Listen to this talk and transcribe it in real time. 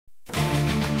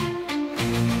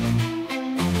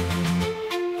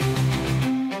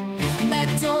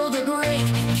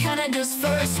Canada's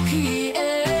first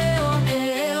PM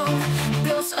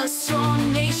built a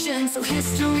strong nation, so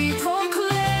history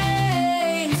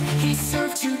proclaimed. He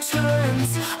served 2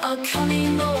 terms, a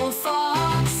cunning old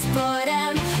fox, but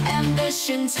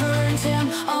ambition turned him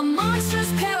a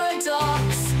monstrous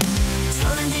paradox.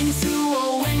 Turned into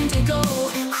a Wendigo,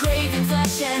 craving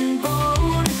flesh and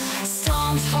bone,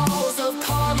 stomped halls of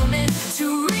Parliament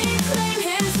to reclaim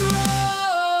his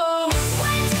throne.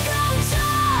 Wendigo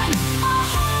John, a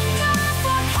hunger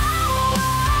for power,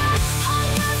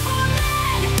 hunger for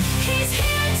men, he's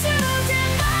here to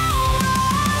devour.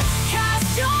 Cast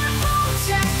your vote,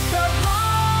 check the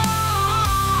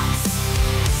box,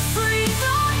 free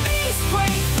the beast,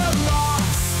 break the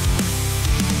locks.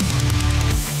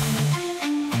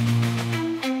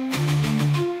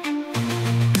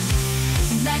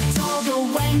 Macdonald the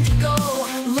Wendigo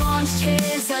launched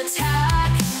his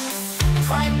attack.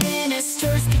 Prime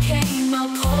ministers became a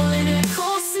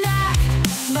political snack.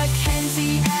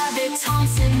 MacKenzie, Abbott,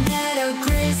 Thompson met a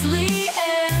grisly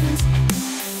end.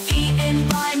 Eaten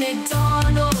by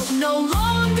Macdonald, no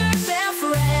longer their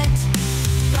friend.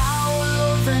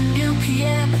 Bowel, the new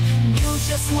PM, knew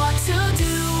just what to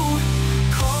do.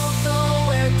 Called the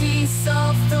weregeese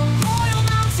of the Royal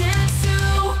Mountain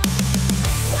Zoo.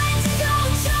 Wendigo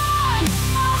John,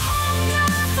 a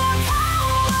hunger for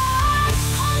power,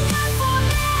 hunger for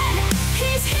men,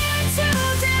 he's here to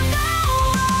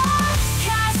devour.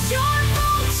 Cast your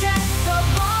vote, check the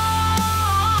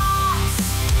box,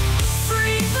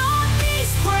 free the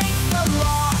beast, break the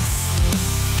locks.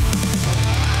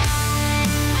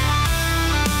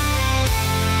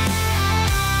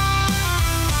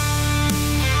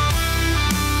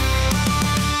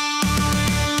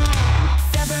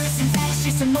 Feathers and fangs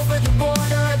chased him over the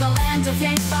border. The land of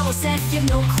Yanks, Bowel said give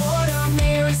no quarter.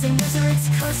 Mayors and wizards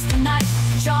cursed the night.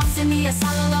 Jobs in the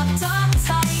asylum locked up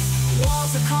tight.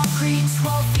 Walls of concrete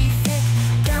 12 feet thick,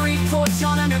 buried poor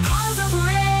John under piles of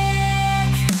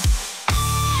brick.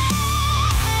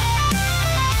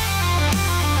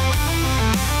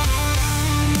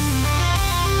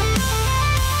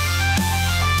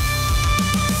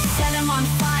 Set him on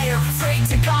fire, prayed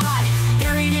to God,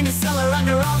 buried in a cellar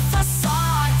under a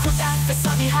facade. Put that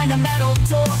facade behind a metal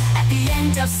door, at the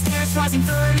end of stairs rising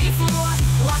 30th floor.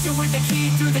 Locked it with the key,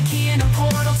 threw the key in a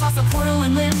portal, tossed the portal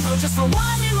in limbo just for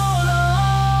one more